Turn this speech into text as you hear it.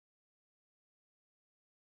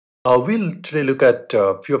We'll today look at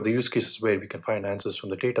a few of the use cases where we can find answers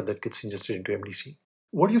from the data that gets ingested into MDC.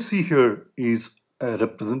 What you see here is a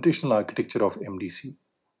representational architecture of MDC.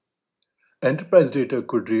 Enterprise data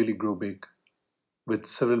could really grow big with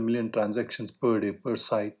several million transactions per day per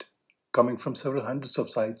site coming from several hundreds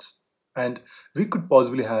of sites, and we could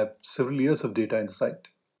possibly have several years of data in the site.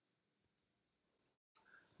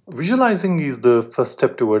 Visualizing is the first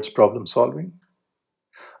step towards problem solving.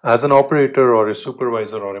 As an operator or a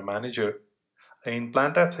supervisor or a manager, in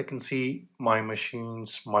plant apps, I can see my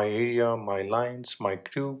machines, my area, my lines, my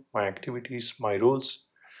crew, my activities, my roles,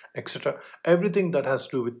 etc. Everything that has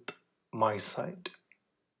to do with my site.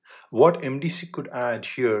 What MDC could add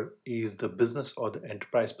here is the business or the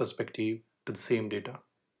enterprise perspective to the same data.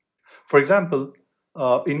 For example,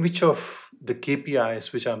 in which of the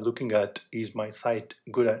KPIs which I'm looking at is my site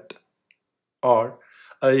good at? Or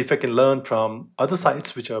if I can learn from other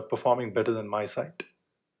sites which are performing better than my site.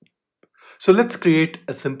 So let's create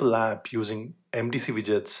a simple app using MDC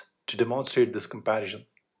widgets to demonstrate this comparison.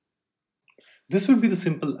 This would be the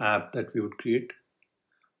simple app that we would create.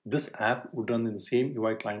 This app would run in the same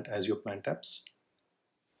UI client as your plant apps.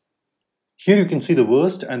 Here you can see the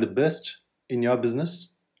worst and the best in your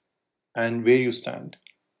business and where you stand.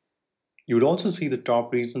 You would also see the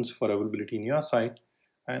top reasons for availability in your site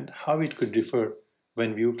and how it could differ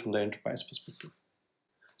when viewed from the enterprise perspective.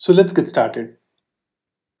 So let's get started.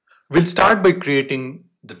 We'll start by creating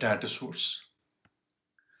the data source.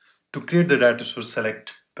 To create the data source,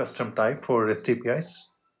 select custom type for REST APIs.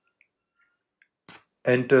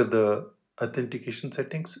 Enter the authentication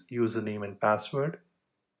settings, username and password.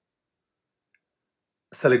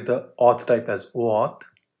 Select the auth type as OAuth.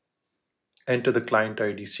 Enter the client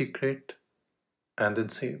ID secret and then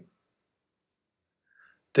save.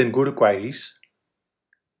 Then go to queries.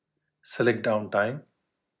 Select downtime.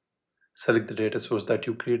 Select the data source that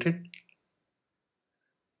you created.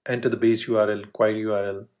 Enter the base URL, query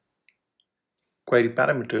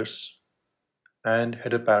parameters, and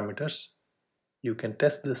header parameters. You can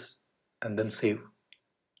test this and then save.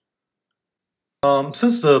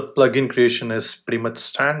 Since the plugin creation is pretty much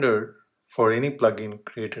standard for any plugin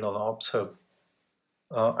created on OpsHub,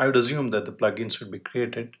 I would assume that the plugins would be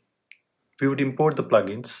created. We would import the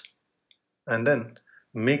plugins and then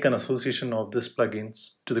make an association of these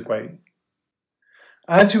plugins to the query.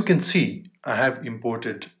 As you can see, I have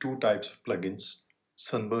imported two types of plugins,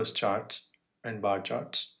 Sunburst charts and bar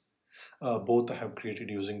charts. Both I have created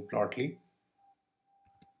using Plotly.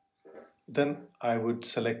 Then I would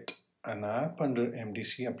select an app under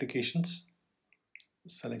MDC applications,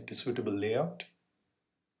 select a suitable layout,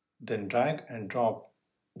 then drag and drop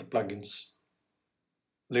the plugins.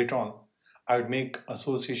 Later on, I would make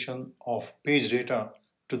association of page data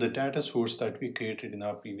to the data source that we created in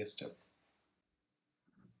our previous step.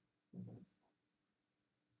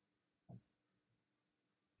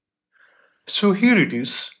 So here it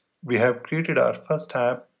is. We have created our first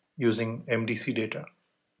app using MDC data.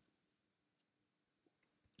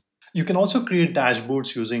 You can also create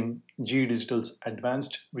dashboards using GE Digital's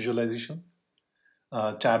advanced visualization,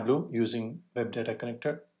 Tableau using Web Data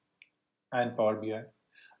Connector, and Power BI.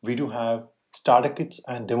 We do have starter kits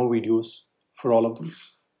and demo videos for all of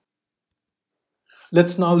these.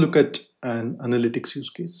 Let's now look at an analytics use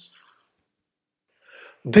case.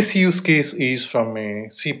 This use case is from a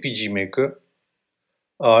CPG maker.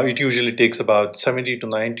 It usually takes about 70 to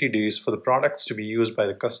 90 days for the products to be used by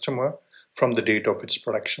the customer from the date of its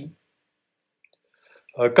production.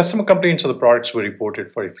 Customer complaints of the products were reported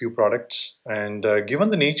for a few products, and given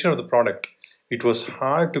the nature of the product, it was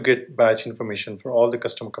hard to get batch information for all the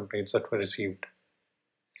customer complaints that were received.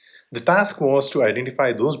 The task was to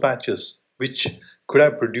identify those batches which could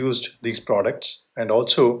have produced these products, and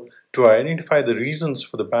also to identify the reasons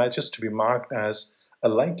for the batches to be marked as a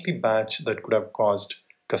likely batch that could have caused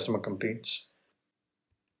customer complaints.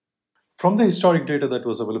 From the historic data that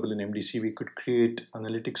was available in MDC, we could create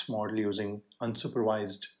analytics model using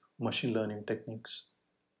unsupervised machine learning techniques.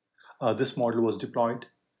 This model was deployed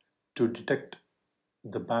to detect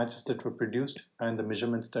the batches that were produced and the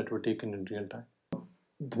measurements that were taken in real time.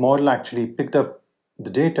 The model actually picked up the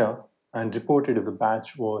data and reported if the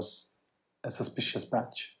batch was a suspicious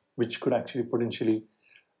batch, which could actually potentially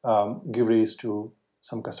give rise to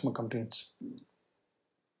some customer complaints.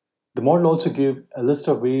 The model also gave a list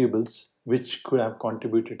of variables which could have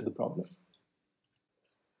contributed to the problem.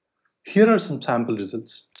 Here are some sample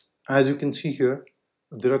results. As you can see here,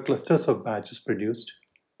 there are clusters of batches produced,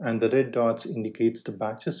 and the red dots indicates the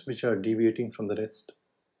batches which are deviating from the rest.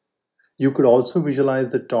 You could also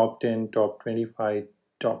visualize the top 10, top 25,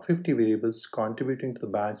 top 50 variables contributing to the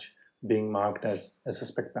batch being marked as a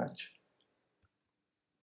suspect batch.